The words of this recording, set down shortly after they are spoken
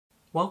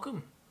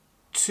Welcome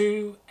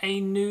to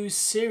a new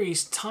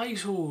series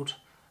titled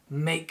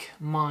Make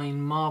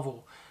Mine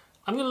Marvel.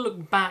 I'm going to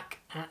look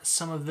back at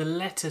some of the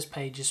letters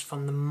pages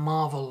from the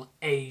Marvel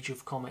age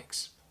of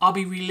comics. I'll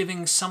be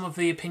reliving some of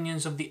the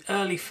opinions of the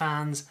early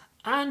fans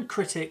and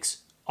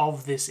critics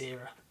of this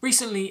era.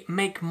 Recently,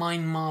 Make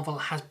Mine Marvel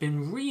has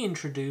been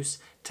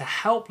reintroduced to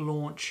help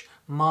launch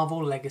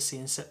Marvel Legacy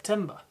in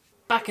September.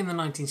 Back in the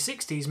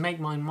 1960s, Make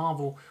Mine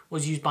Marvel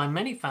was used by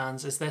many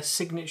fans as their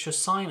signature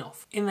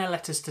sign-off in their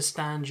letters to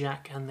Stan,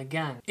 Jack and the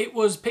gang. It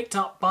was picked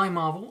up by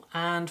Marvel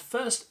and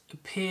first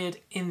appeared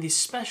in the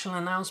special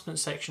announcement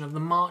section of the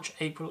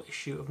March-April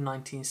issue of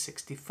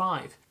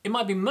 1965. It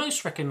might be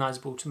most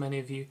recognisable to many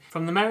of you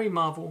from the Merry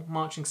Marvel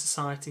Marching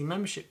Society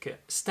membership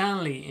kit.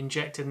 Stan Lee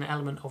injected an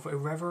element of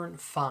irreverent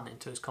fun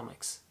into his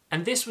comics,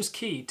 and this was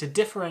key to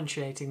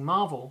differentiating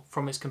Marvel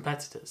from its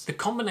competitors. The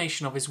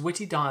combination of his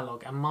witty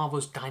dialogue and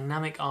Marvel's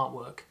dynamic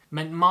artwork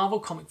meant Marvel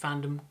comic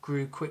fandom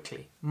grew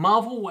quickly.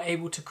 Marvel were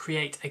able to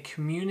create a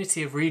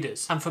community of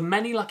readers, and for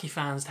many lucky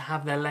fans to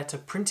have their letter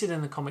printed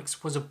in the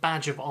comics was a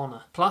badge of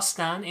honour. Plus,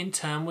 Stan in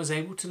turn was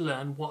able to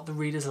learn what the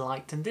readers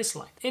liked and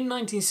disliked. In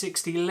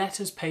 1960,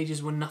 letters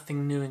pages were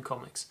nothing new in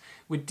comics,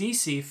 with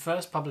DC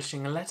first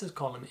publishing a letters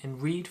column in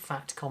Read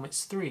Fact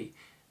Comics 3,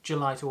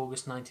 July to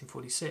August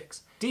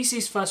 1946.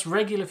 DC's first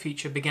regular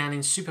feature began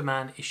in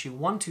Superman issue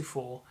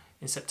 124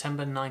 in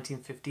September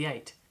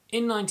 1958.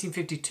 In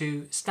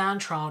 1952, Stan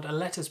trialled a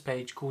letters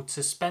page called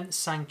Suspense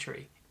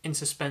Sanctuary in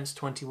Suspense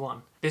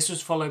 21. This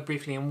was followed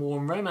briefly in War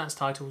and Romance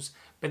titles,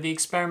 but the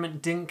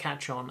experiment didn't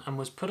catch on and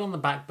was put on the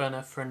back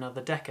burner for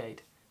another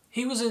decade.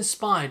 He was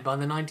inspired by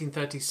the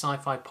 1930s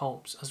sci-fi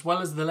pulps, as well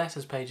as the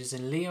letters pages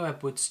in Leo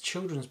Edwards'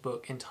 children's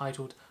book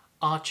entitled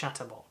Our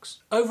Chatterbox.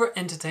 Over at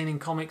Entertaining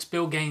Comics,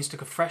 Bill Gaines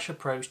took a fresh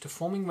approach to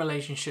forming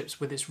relationships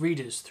with its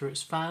readers through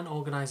its fan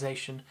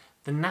organisation,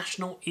 the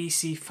National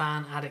EC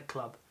Fan Addict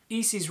Club.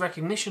 EC's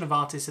recognition of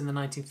artists in the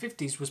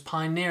 1950s was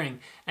pioneering,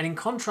 and in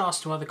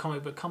contrast to other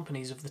comic book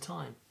companies of the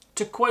time.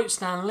 To quote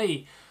Stan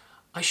Lee,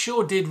 "I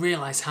sure did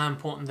realise how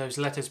important those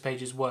letters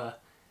pages were.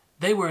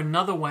 They were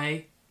another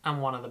way,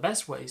 and one of the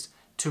best ways,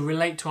 to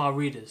relate to our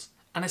readers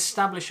and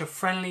establish a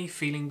friendly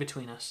feeling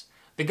between us.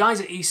 The guys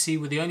at EC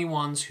were the only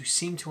ones who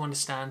seemed to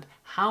understand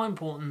how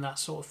important that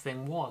sort of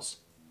thing was."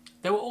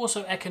 There were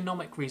also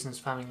economic reasons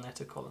for having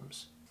letter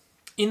columns.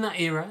 In that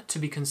era, to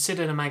be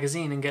considered a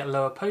magazine and get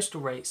lower postal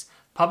rates,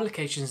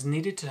 publications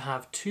needed to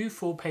have 2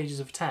 full pages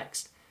of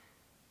text.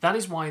 That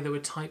is why there were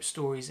typed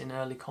stories in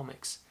early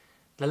comics.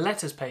 The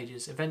letters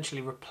pages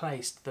eventually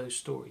replaced those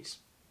stories.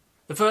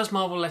 The first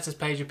Marvel letters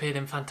page appeared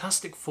in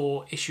Fantastic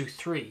Four issue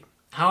 3.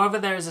 However,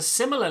 there is a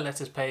similar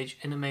letters page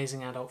in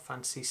Amazing Adult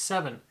Fantasy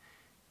 7.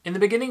 In the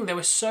beginning, there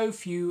were so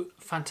few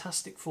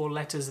Fantastic Four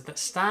letters that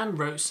Stan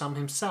wrote some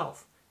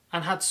himself,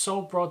 and had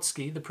Sol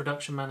Brodsky, the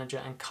production manager,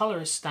 and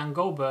colorist Stan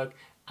Goldberg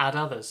add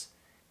others.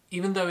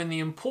 Even though in the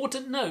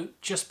important note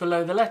just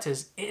below the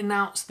letters, it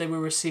announced they were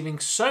receiving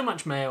so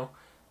much mail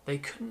they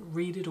couldn't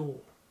read it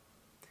all.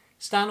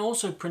 Stan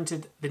also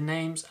printed the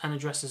names and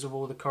addresses of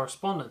all the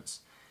correspondents.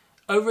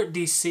 Over at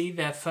DC,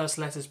 their first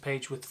letters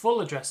page with full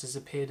addresses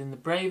appeared in The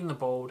Brave and the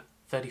Bold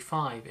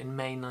 35 in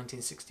May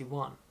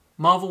 1961.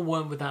 Marvel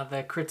weren't without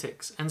their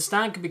critics, and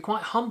Stan could be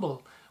quite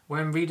humble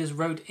when readers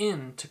wrote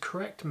in to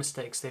correct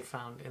mistakes they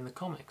found in the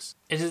comics.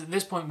 It is at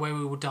this point where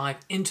we will dive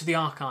into the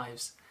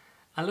archives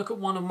and look at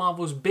one of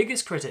Marvel's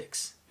biggest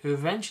critics, who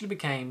eventually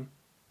became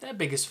their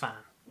biggest fan.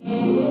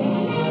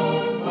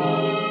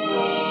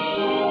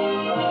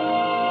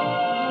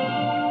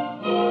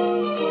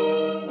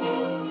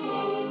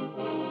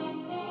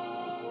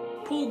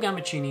 Paul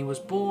Gambaccini was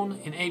born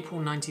in April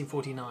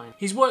 1949.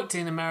 He's worked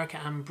in America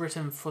and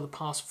Britain for the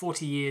past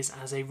 40 years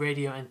as a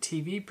radio and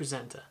TV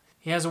presenter.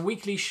 He has a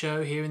weekly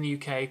show here in the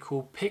UK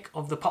called Pick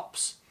of the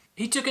Pops.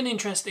 He took an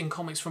interest in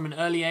comics from an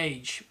early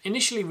age,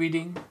 initially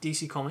reading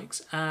DC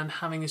Comics and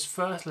having his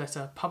first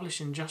letter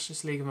published in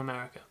Justice League of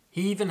America.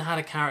 He even had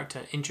a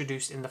character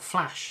introduced in The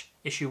Flash,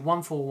 issue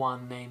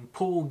 141, named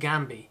Paul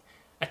Gamby,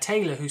 a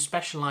tailor who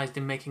specialised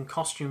in making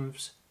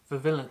costumes for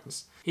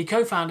villains. He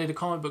co-founded a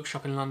comic book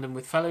shop in London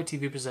with fellow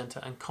TV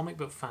presenter and comic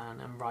book fan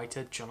and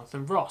writer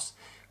Jonathan Ross,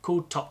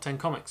 called Top 10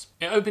 Comics.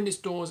 It opened its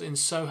doors in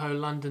Soho,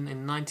 London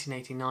in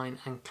 1989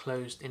 and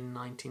closed in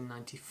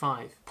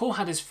 1995. Paul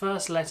had his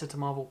first letter to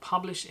Marvel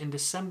published in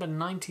December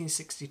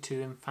 1962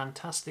 in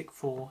Fantastic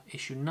Four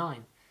issue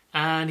 9.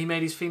 And he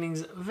made his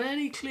feelings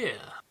very clear.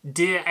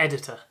 "Dear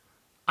editor,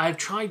 I have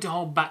tried to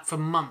hold back for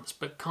months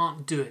but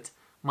can't do it.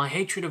 My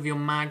hatred of your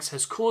mags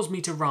has caused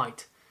me to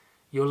write.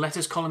 Your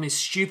letters column is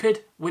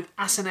stupid, with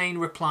asinine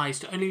replies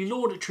to only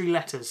laudatory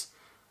letters.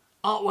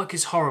 Artwork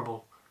is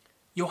horrible.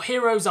 Your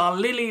heroes are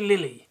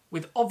lily,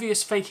 with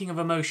obvious faking of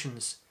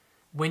emotions.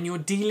 When you're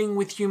dealing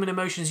with human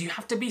emotions, you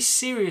have to be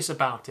serious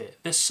about it.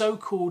 The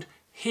so-called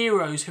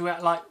heroes who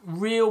act like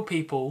real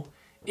people,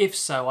 if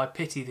so, I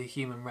pity the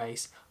human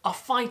race, are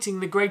fighting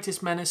the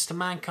greatest menace to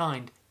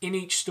mankind in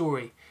each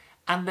story,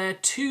 and they're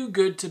too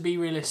good to be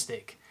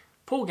realistic.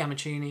 Paul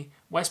Gambaccini,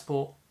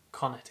 Westport,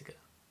 Connecticut."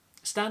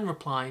 Stan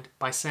replied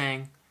by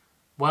saying,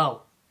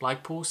 "Well,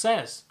 Like Paul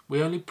says,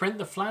 we only print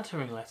the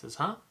flattering letters,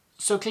 huh?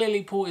 So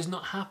clearly Paul is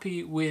not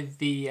happy with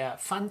the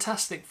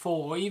Fantastic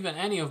Four or even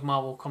any of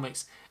Marvel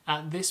Comics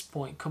at this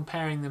point,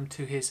 comparing them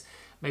to his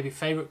maybe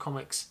favourite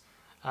comics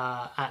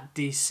at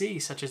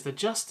DC, such as the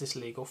Justice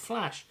League or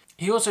Flash.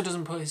 He also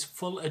doesn't put his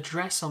full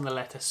address on the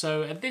letter,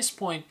 so at this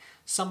point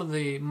some of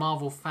the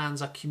Marvel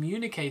fans are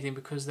communicating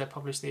because they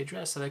publish the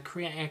address, so they're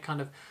creating a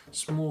kind of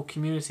small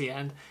community,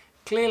 and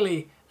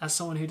clearly, as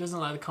someone who doesn't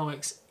like the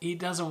comics, he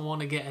doesn't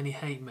want to get any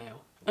hate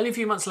mail. Only a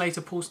few months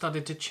later, Paul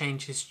started to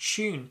change his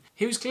tune.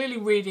 He was clearly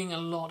reading a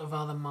lot of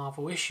other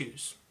Marvel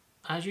issues,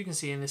 as you can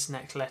see in this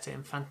next letter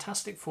in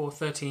Fantastic Four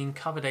 13,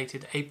 cover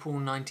dated April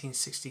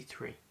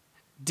 1963.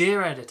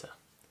 Dear Editor,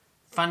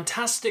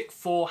 Fantastic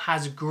Four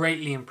has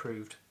greatly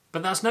improved,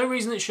 but that's no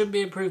reason it shouldn't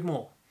be improved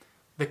more.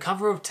 The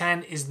cover of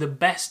 10 is the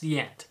best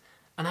yet,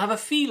 and I have a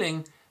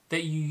feeling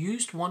that you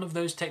used one of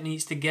those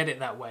techniques to get it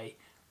that way.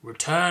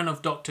 Return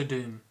of Doctor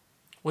Doom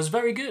was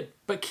very good,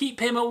 but keep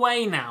him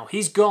away now.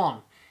 He's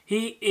gone.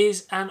 He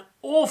is an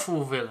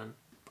awful villain.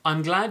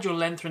 I'm glad you're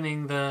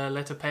lengthening the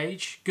letter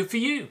page. Good for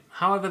you.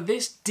 However,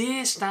 this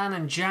Dear Stan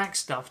and Jack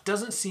stuff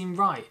doesn't seem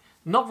right.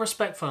 Not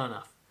respectful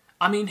enough.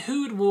 I mean,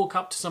 who would walk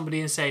up to somebody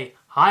and say,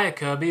 "Hiya,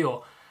 Kirby,"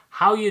 or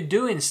 "How you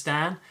doing,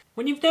 Stan?"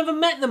 when you've never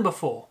met them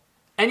before?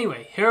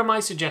 Anyway, here are my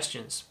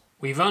suggestions.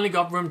 We've only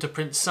got room to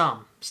print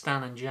some,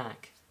 Stan and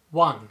Jack.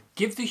 1.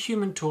 Give the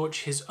Human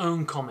Torch his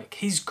own comic.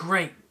 He's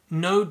great.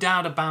 No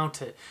doubt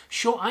about it.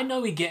 Sure, I know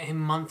we get him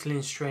monthly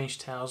in Strange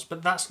Tales,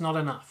 but that's not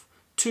enough.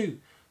 2.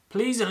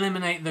 Please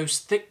eliminate those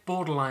thick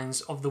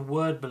borderlines of the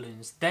word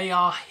balloons. They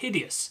are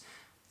hideous.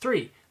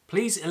 3.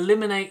 Please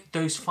eliminate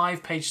those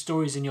 5-page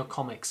stories in your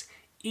comics.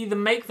 Either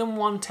make them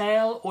one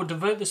tale or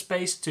devote the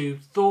space to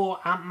Thor,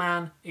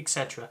 Ant-Man,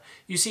 etc.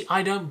 You see,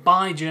 I don't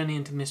buy Journey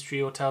into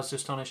Mystery or Tales to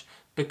Astonish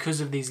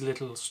because of these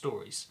little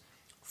stories.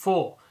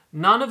 4.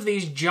 None of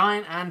these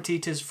giant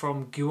anteaters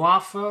from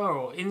Guafa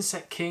or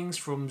insect kings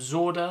from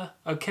Zorda,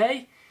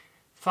 okay?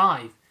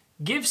 5.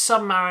 Give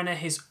Submariner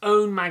his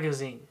own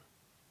magazine.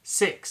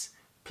 6.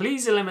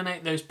 Please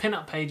eliminate those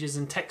pin-up pages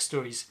and text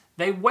stories.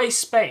 They waste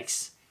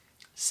space.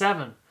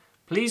 7.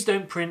 Please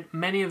don't print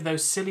many of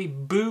those silly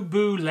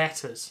boo-boo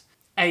letters.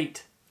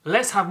 8.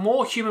 Let's have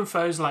more human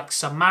foes like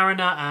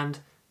Submariner and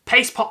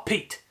Paste Pot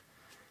Pete.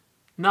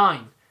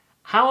 9.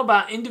 How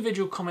about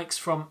individual comics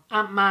from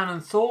Ant-Man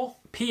and Thor?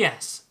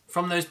 P.S.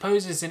 From those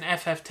poses in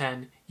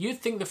FF10, you'd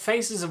think the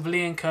faces of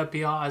Lee and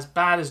Kirby are as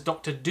bad as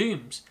Dr.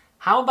 Doom's.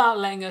 How about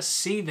letting us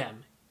see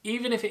them,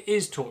 even if it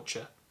is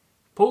torture?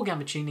 Paul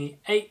Gambaccini,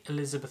 8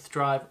 Elizabeth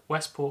Drive,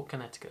 Westport,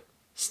 Connecticut.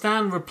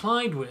 Stan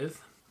replied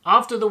with,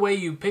 "After the way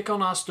you pick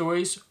on our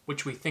stories,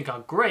 which we think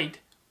are great,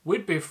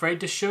 we'd be afraid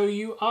to show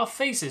you our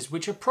faces,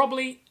 which are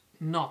probably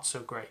not so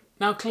great."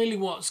 Now clearly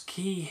what's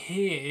key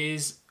here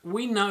is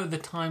we know the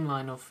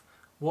timeline of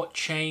what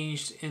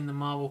changed in the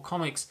Marvel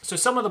Comics. So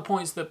some of the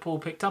points that Paul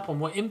picked up on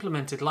were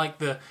implemented, like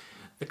the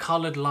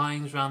coloured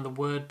lines around the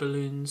word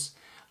balloons,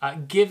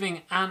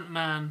 giving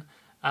Ant-Man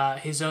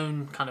his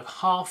own kind of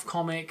half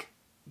comic,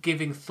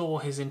 giving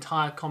Thor his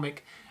entire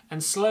comic,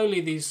 and slowly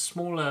these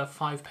smaller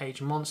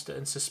 5-page monster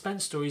and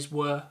suspense stories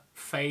were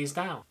phased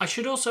out. I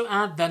should also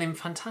add that in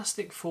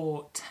Fantastic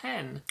Four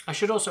 10,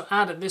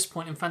 at this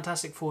point in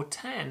Fantastic Four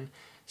 10,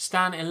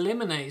 Stan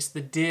eliminates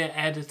the Dear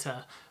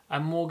Editor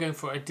and more going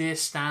for a Dear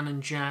Stan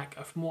and Jack,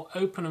 a more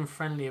open and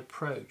friendly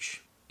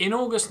approach. In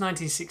August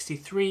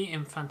 1963,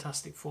 in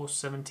Fantastic Four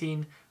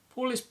 17,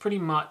 Paul is pretty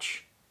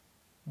much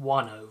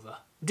won over.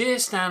 Dear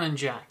Stan and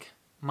Jack,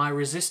 my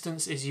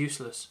resistance is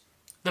useless.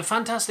 The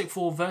Fantastic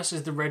Four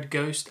versus the Red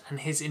Ghost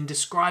and his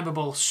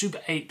indescribable super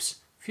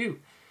apes,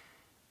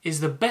 is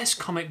the best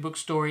comic book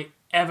story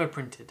ever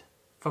printed.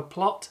 For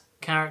plot,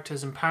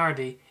 characters and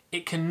parody,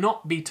 it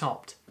cannot be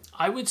topped.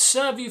 I would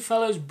serve you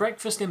fellows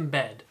breakfast in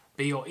bed,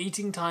 but your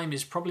eating time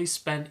is probably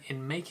spent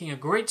in making a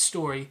great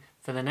story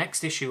for the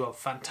next issue of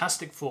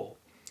Fantastic Four.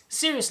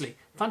 Seriously,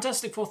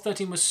 Fantastic Four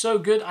 13 was so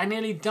good I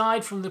nearly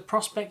died from the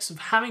prospects of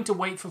having to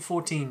wait for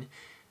 14.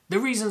 The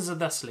reasons are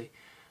thusly.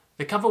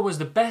 The cover was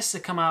the best to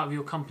come out of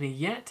your company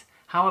yet,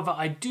 however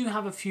I do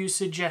have a few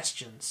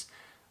suggestions.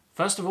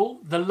 First of all,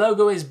 the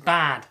logo is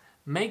bad,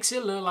 makes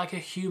it look like a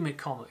humid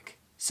comic.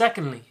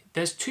 Secondly,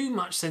 there's too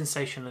much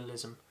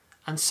sensationalism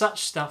and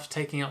such stuff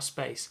taking up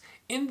space.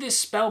 In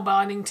this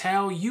spellbinding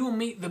tale, you will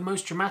meet the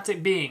most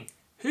dramatic being.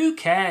 Who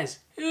cares?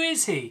 Who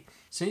is he?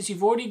 Since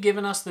you've already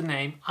given us the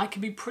name, I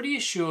can be pretty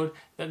assured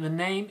that the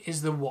name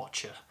is the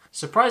Watcher.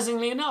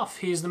 Surprisingly enough,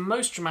 he is the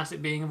most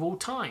dramatic being of all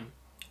time.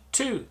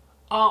 2.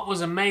 Art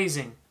was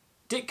amazing.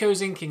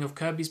 Ditko's inking of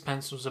Kirby's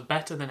pencils are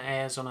better than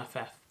Ayer's on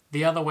FF.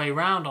 The other way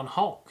round on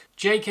Hulk.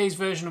 JK's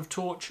version of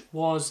Torch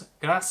was,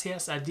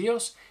 gracias a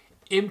Dios,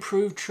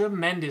 improved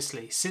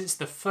tremendously since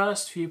the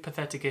first few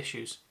pathetic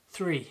issues.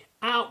 3.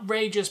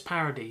 Outrageous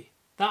parody.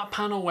 That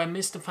panel where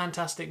Mr.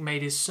 Fantastic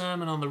made his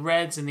sermon on the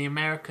Reds and the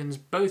Americans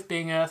both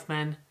being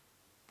Earthmen.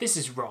 This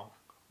is wrong.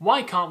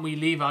 Why can't we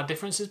leave our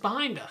differences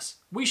behind us?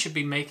 We should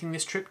be making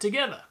this trip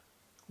together.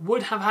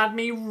 Would have had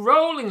me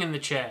rolling in the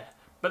chair,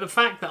 but the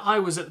fact that I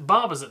was at the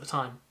barber's at the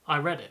time, I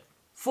read it.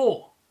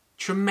 4.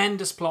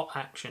 Tremendous plot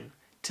action.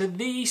 To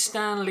thee,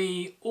 Stan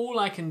Lee, all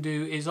I can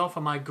do is offer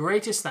my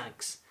greatest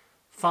thanks.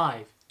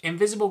 5.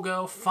 Invisible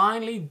Girl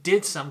finally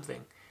did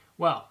something.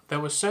 Well, there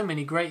were so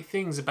many great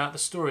things about the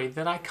story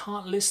that I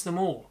can't list them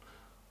all.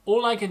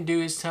 All I can do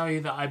is tell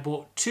you that I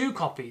bought 2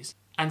 copies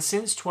and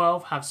since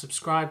 12 have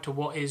subscribed to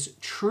what is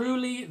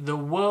truly the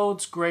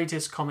world's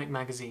greatest comic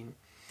magazine.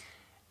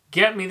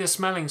 Get me the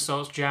smelling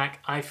salts, Jack.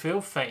 I feel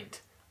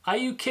faint. Are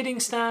you kidding,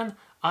 Stan?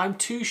 I'm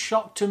too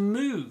shocked to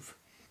move.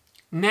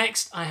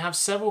 Next, I have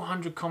several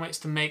hundred comics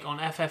to make on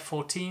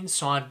FF14,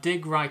 so I'll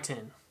dig right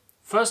in.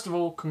 First of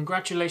all,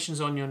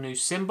 congratulations on your new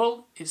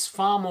symbol. It's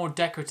far more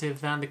decorative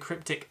than the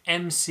cryptic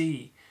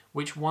MC,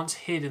 which once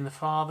hid in the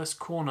farthest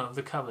corner of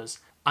the covers.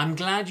 I'm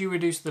glad you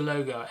reduced the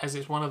logo, as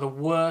it's one of the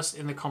worst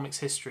in the comics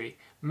history,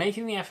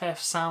 making the FF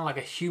sound like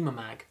a humour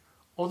mag,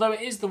 although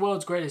it is the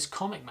world's greatest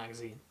comic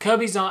magazine.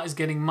 Kirby's art is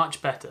getting much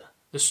better.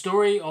 The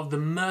story of the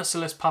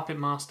merciless puppet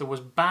master was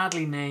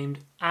badly named,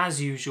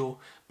 as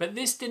usual, but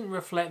this didn't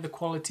reflect the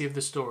quality of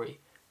the story.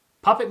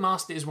 Puppet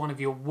Master is one of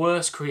your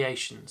worst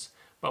creations,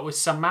 but with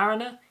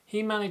Submariner,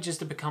 he manages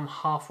to become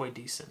halfway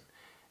decent.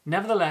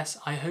 Nevertheless,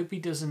 I hope he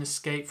doesn't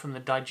escape from the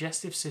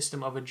digestive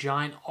system of a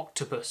giant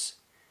octopus.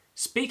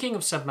 Speaking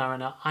of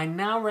Submariner, I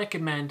now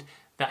recommend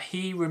that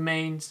he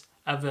remains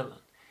a villain.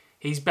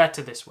 He's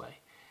better this way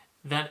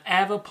than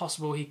ever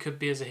possible he could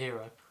be as a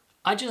hero.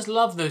 I just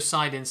love those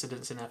side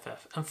incidents in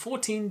FF, and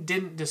 14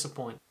 didn't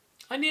disappoint.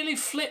 I nearly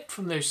flipped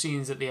from those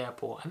scenes at the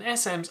airport and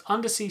SM's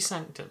undersea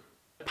sanctum.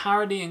 The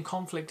parody and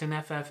conflict in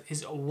FF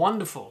is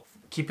wonderful.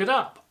 Keep it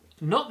up.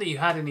 Not that you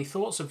had any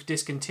thoughts of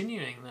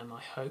discontinuing them,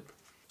 I hope.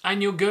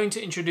 And you're going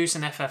to introduce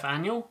an FF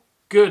annual?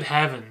 Good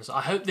heavens,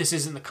 I hope this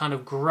isn't the kind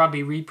of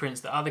grubby reprints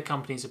that other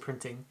companies are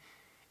printing.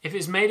 If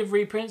it's made of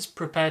reprints,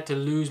 prepare to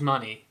lose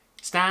money.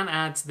 Stan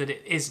adds that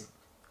it isn't.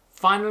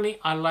 Finally,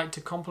 I'd like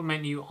to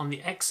compliment you on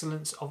the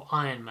excellence of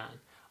Iron Man.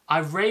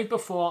 I've raved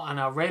before and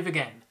I'll rave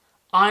again.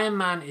 Iron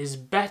Man is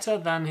better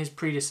than his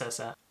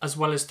predecessor, as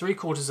well as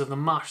 3/4 of the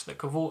mush that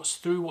cavorts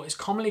through what is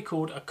commonly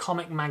called a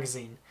comic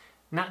magazine.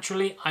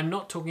 Naturally, I'm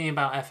not talking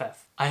about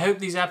FF. I hope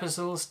these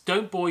episodes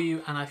don't bore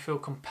you and I feel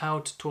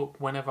compelled to talk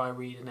whenever I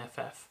read an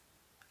FF.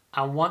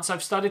 And once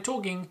I've started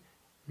talking,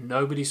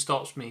 nobody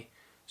stops me.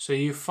 So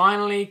you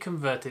finally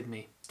converted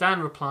me. Stan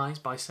replies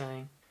by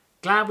saying,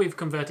 glad we've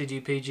converted you,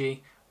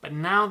 PG, but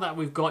now that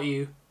we've got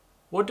you,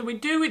 what do we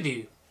do with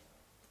you?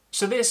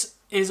 So this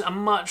is a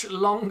much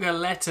longer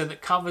letter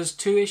that covers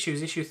 2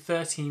 issues, issue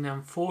 13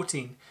 and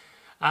 14.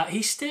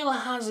 He still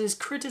has his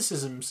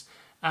criticisms,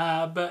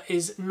 but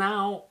is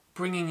now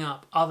bringing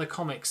up other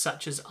comics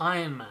such as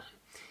Iron Man.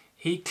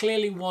 He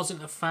clearly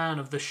wasn't a fan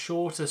of the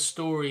shorter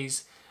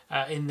stories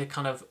in the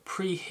kind of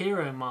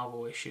pre-hero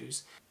Marvel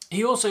issues.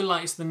 He also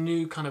likes the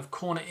new kind of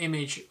corner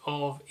image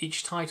of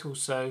each title,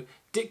 so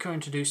Ditko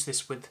introduced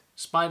this with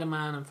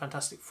Spider-Man and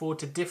Fantastic Four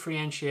to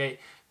differentiate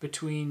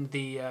between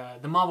the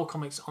Marvel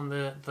comics on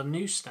the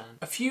newsstand.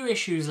 A few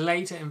issues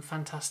later in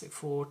Fantastic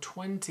Four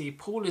 20,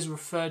 Paul is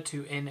referred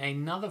to in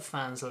another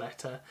fan's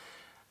letter,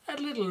 a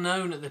little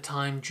known at the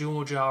time,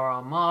 George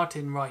R.R.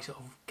 Martin, writer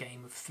of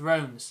Game of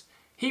Thrones.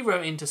 He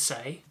wrote in to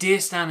say, Dear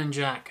Stan and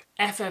Jack,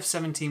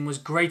 FF17 was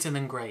greater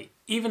than great.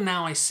 Even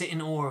now I sit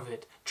in awe of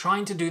it,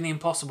 trying to do the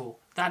impossible,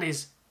 that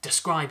is,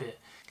 describe it.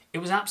 It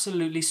was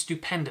absolutely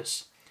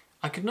stupendous.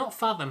 I could not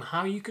fathom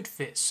how you could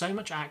fit so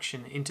much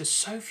action into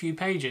so few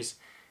pages.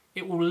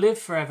 It will live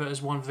forever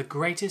as one of the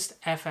greatest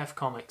FF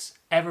comics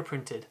ever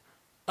printed,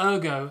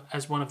 ergo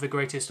as one of the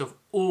greatest of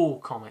all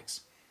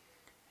comics.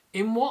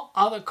 In what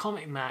other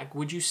comic mag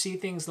would you see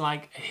things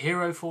like a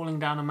hero falling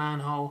down a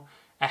manhole,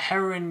 a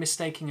heroine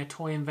mistaking a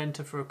toy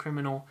inventor for a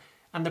criminal,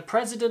 and the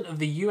President of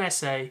the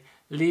USA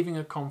leaving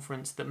a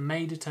conference that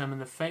may determine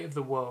the fate of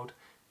the world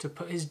to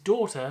put his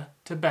daughter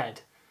to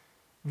bed?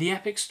 The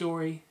epic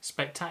story,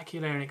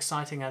 spectacular and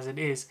exciting as it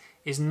is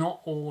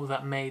not all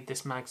that made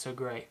this mag so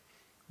great.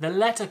 The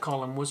letter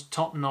column was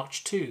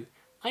top-notch too.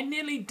 I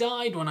nearly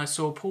died when I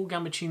saw Paul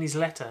Gambaccini's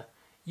letter.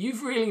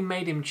 You've really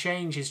made him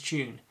change his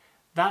tune.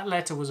 That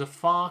letter was a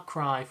far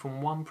cry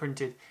from one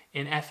printed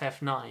in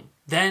FF9.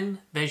 Then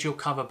there's your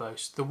cover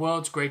boast, the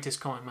world's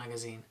greatest comic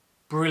magazine.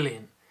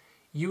 Brilliant.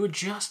 You were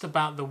just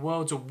about the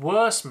world's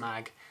worst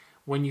mag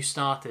when you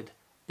started,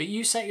 but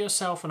you set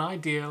yourself an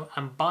ideal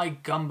and by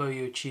gumbo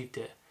you achieved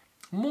it.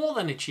 More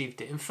than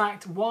achieved it. In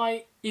fact,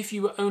 why, if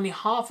you were only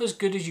half as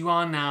good as you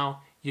are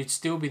now, you'd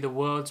still be the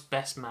world's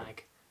best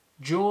mag.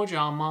 George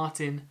R.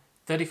 Martin,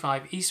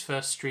 35 East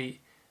 1st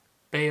Street,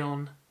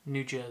 Bayonne,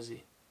 New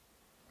Jersey.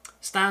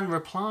 Stan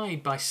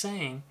replied by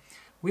saying,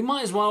 we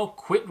might as well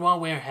quit while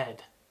we're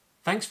ahead.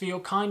 Thanks for your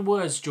kind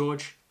words,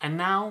 George. And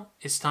now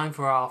it's time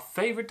for our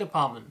favourite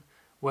department,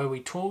 where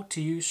we talk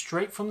to you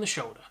straight from the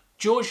shoulder.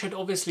 George had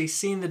obviously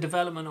seen the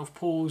development of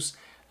Paul's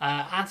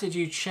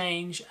attitude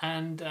change,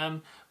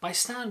 and by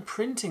Stan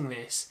printing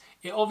this,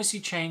 it obviously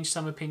changed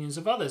some opinions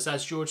of others.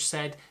 As George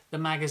said, the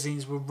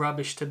magazines were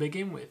rubbish to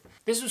begin with.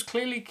 This was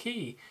clearly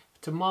key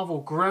to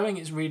Marvel growing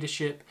its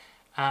readership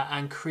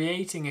and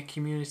creating a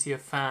community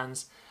of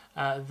fans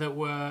that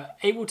were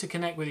able to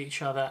connect with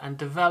each other and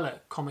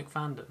develop comic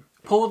fandom.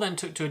 Paul then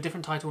took to a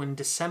different title in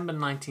December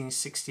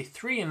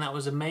 1963, and that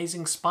was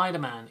Amazing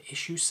Spider-Man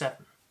issue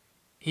 7.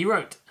 He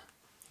wrote,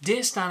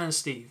 "Dear Stan and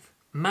Steve,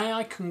 may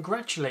I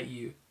congratulate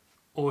you,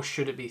 or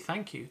should it be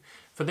thank you,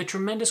 for the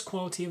tremendous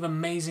quality of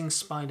Amazing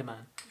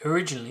Spider-Man.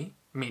 Originally,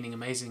 meaning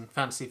Amazing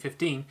Fantasy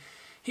 15,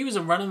 he was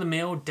a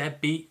run-of-the-mill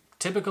deadbeat,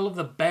 typical of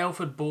the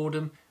baleful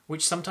boredom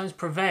which sometimes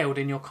prevailed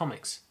in your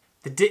comics.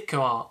 The Ditko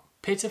art,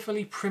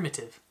 pitifully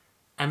primitive,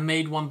 and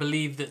made one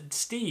believe that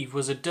Steve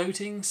was a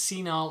doting,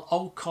 senile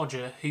old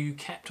codger who you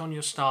kept on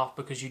your staff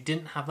because you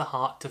didn't have the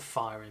heart to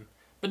fire him.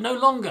 But no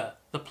longer.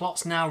 The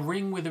plots now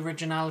ring with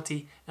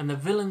originality and the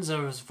villains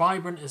are as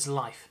vibrant as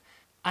life.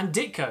 And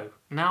Ditko,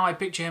 now I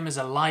picture him as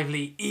a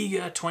lively,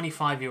 eager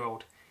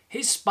 25-year-old.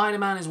 His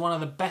Spider-Man is one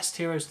of the best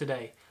heroes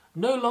today.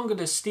 No longer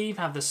does Steve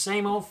have the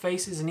same old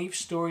faces in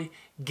each story,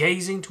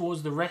 gazing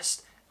towards the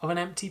rest of an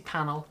empty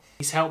panel.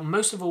 He's helped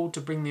most of all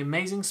to bring the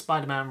Amazing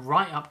Spider-Man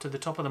right up to the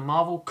top of the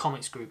Marvel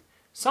Comics group.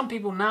 Some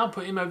people now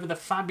put him over the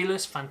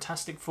fabulous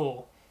Fantastic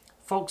Four,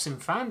 folks in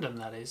fandom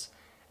that is,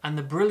 and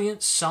the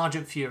brilliant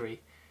Sergeant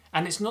Fury.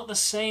 And it's not the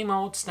same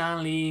old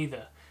Stan Lee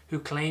either, who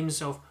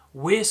claims of,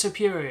 we're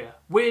superior,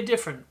 we're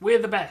different,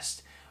 we're the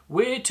best,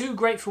 we're too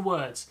great for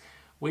words.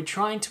 We're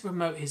trying to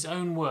promote his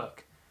own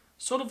work,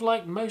 sort of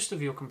like most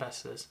of your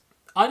competitors.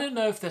 I don't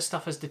know if their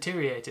stuff has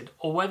deteriorated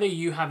or whether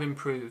you have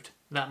improved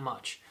that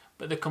much,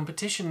 but the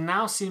competition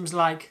now seems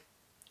like,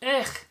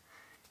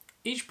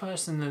 each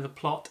person in the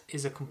plot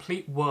is a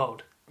complete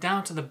world,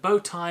 down to the bow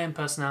tie and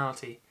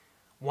personality.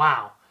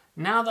 Wow,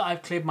 now that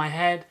I've cleared my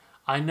head,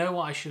 I know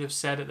what I should have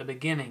said at the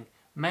beginning.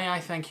 May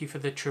I thank you for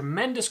the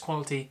tremendous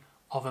quality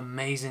of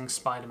Amazing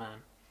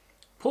Spider-Man.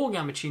 Paul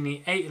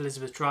Gambaccini, 8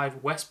 Elizabeth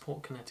Drive,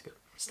 Westport, Connecticut."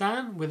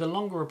 Stan, with a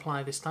longer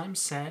reply this time,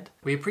 said,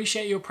 "We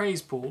appreciate your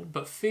praise, Paul,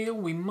 but feel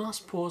we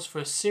must pause for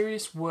a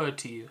serious word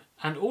to you,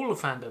 and all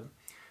of fandom.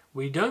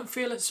 We don't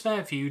feel it's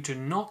fair for you to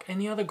knock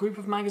any other group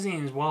of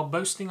magazines while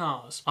boasting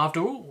ours.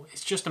 After all,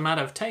 it's just a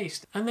matter of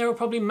taste, and there are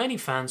probably many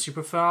fans who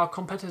prefer our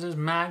competitors'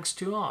 mags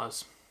to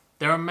ours.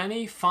 There are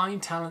many fine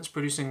talents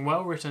producing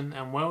well-written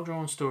and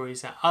well-drawn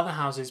stories at other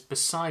houses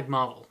beside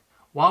Marvel.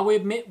 While we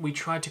admit we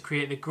try to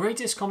create the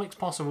greatest comics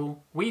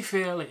possible, we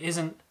feel it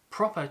isn't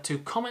proper to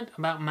comment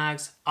about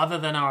mags other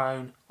than our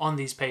own on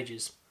these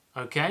pages.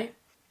 Okay?"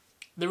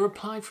 The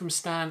reply from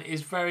Stan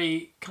is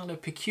very kind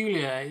of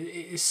peculiar.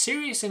 It's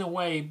serious in a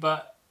way,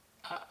 but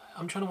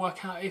I'm trying to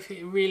work out if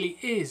it really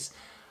is.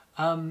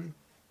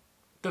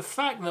 The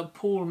fact that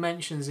Paul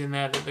mentions in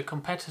there that the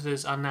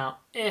competitors are now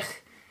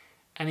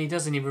and he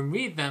doesn't even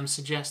read them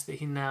suggests that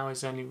he now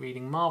is only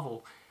reading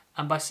Marvel.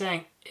 And by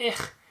saying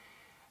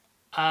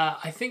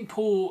I think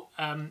Paul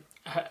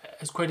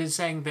has quoted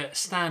saying that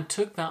Stan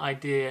took that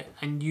idea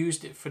and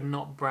used it for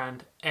not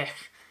brand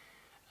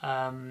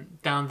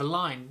down the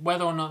line.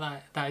 Whether or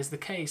not that is the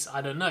case,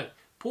 I don't know.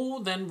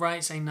 Paul then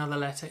writes another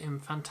letter in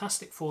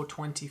Fantastic Four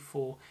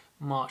 24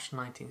 March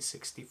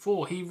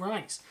 1964. He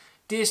writes,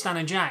 "Dear Stan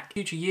and Jack,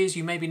 future years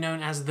you may be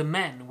known as the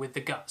men with the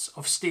guts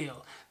of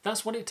steel.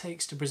 That's what it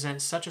takes to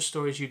present such a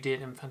story as you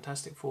did in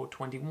Fantastic Four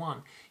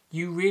 21.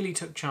 You really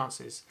took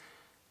chances.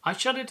 I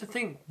shudder to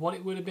think what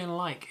it would have been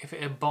like if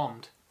it had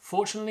bombed.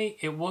 Fortunately,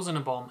 it wasn't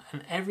a bomb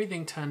and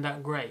everything turned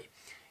out great.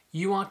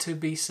 You are to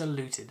be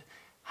saluted.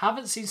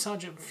 Haven't seen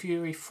Sergeant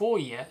Fury 4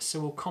 yet, so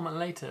we'll comment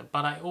later,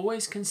 but I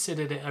always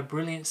considered it a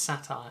brilliant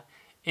satire,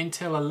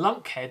 until a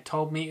lunkhead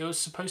told me it was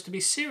supposed to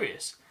be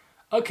serious.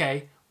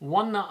 Okay,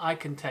 one nut I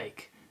can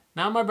take.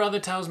 Now my brother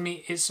tells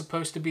me it's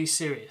supposed to be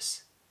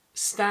serious.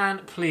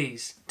 Stan,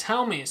 please,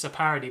 tell me it's a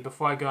parody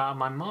before I go out of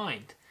my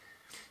mind."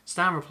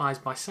 Stan replies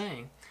by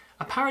saying,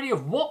 "A parody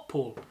of what,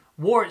 Paul?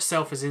 War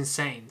itself is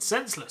insane,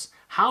 senseless.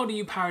 How do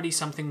you parody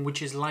something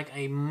which is like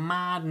a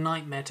mad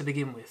nightmare to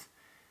begin with?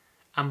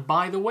 And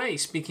by the way,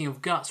 speaking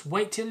of guts,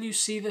 wait till you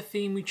see the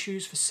theme we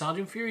choose for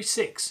Sergeant Fury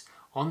 6,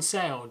 on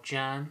sale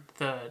Jan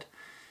 3rd.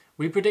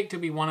 We predict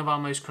it'll be one of our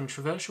most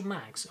controversial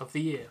mags of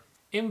the year."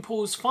 In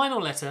Paul's final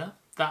letter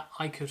that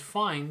I could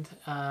find,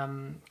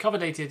 cover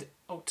dated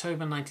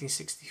October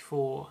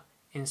 1964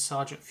 in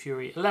Sergeant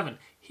Fury 11,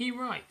 he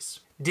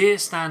writes, "Dear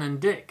Stan and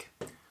Dick,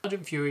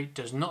 Sergeant Fury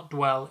does not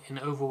dwell in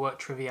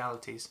overworked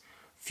trivialities.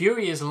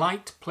 Fury is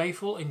light,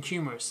 playful and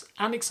humorous,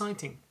 and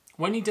exciting.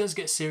 When he does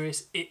get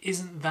serious, it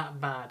isn't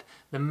that bad.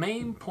 The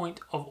main point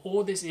of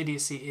all this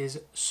idiocy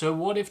is, so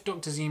what if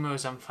Dr. Zemo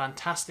is a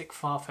fantastic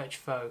far-fetched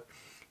foe?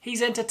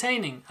 He's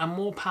entertaining, and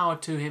more power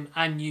to him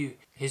and you.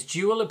 His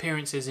dual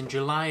appearances in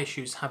July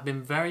issues have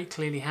been very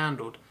clearly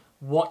handled.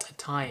 What a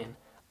tie-in.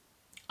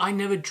 I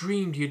never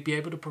dreamed you'd be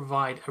able to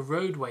provide a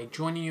roadway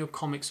joining your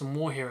comics and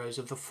war heroes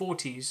of the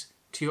 40s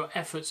to your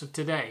efforts of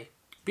today.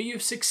 But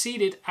you've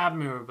succeeded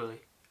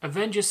admirably.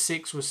 Avengers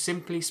 6 was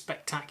simply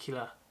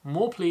spectacular.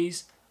 More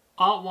please.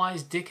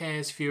 Art-wise, Dick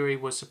Ayer's Fury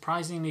was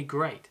surprisingly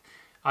great.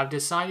 I've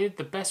decided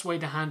the best way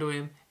to handle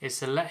him is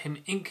to let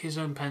him ink his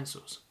own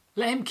pencils.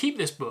 Let him keep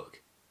this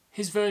book.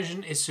 His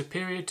version is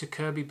superior to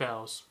Kirby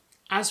Bell's.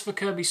 As for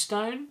Kirby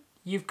Stone,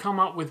 you've come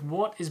up with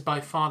what is by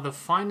far the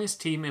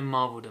finest team in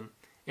Marveldom.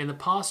 in the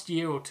past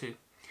year or two.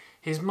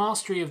 His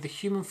mastery of the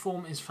human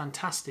form is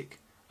fantastic.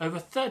 Over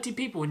 30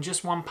 people in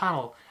just one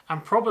panel,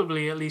 and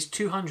probably at least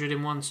 200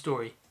 in one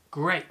story.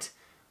 Great.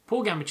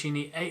 Paul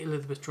Gambaccini, 8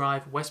 Elizabeth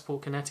Drive,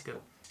 Westport, Connecticut.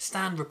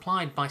 Stan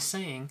replied by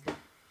saying,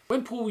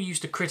 when Paul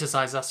used to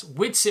criticise us,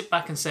 we'd sit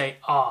back and say,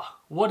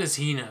 what does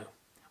he know?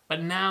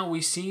 But now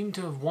we seem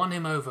to have won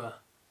him over,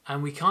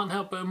 and we can't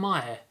help but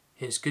admire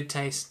his good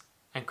taste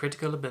and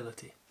critical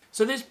ability.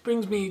 So this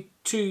brings me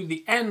to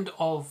the end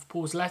of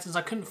Paul's letters.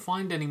 I couldn't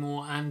find any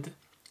more, and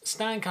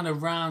Stan kind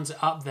of rounds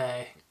it up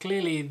there.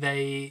 Clearly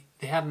they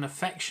had an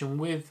affection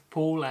with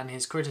Paul and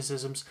his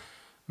criticisms,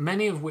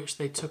 many of which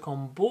they took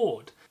on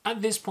board.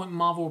 At this point,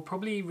 Marvel were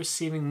probably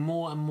receiving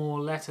more and more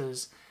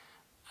letters,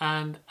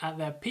 and at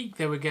their peak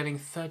they were getting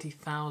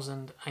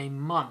 30,000 a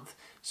month.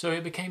 So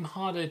it became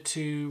harder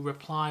to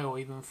reply or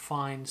even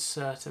find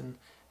certain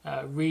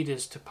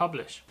readers to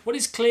publish. What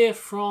is clear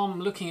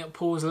from looking at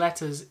Paul's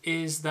letters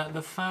is that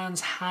the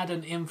fans had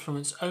an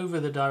influence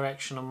over the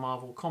direction of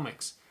Marvel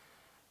Comics.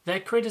 Their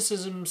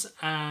criticisms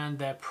and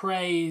their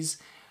praise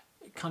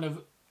kind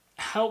of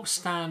helped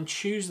Stan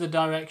choose the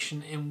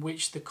direction in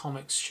which the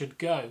comics should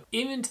go,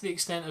 even to the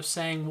extent of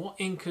saying what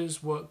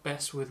inkers work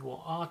best with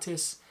what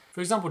artists.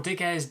 For example, Dick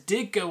Ayers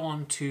did go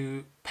on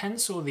to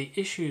pencil the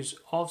issues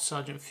of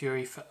Sergeant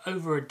Fury for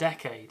over a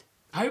decade.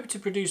 I hope to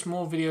produce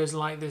more videos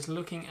like this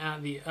looking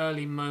at the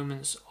early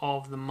moments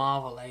of the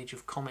Marvel Age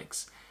of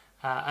Comics,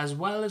 as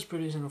well as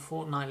producing a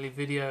fortnightly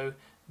video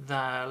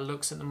that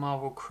looks at the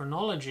Marvel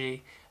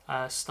chronology,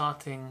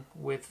 starting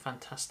with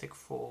Fantastic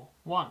Four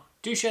 1.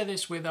 Do share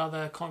this with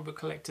other comic book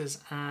collectors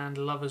and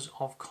lovers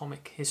of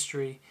comic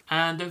history,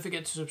 and don't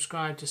forget to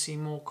subscribe to see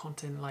more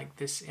content like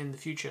this in the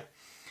future.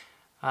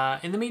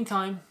 In the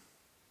meantime,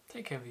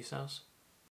 take care of yourselves.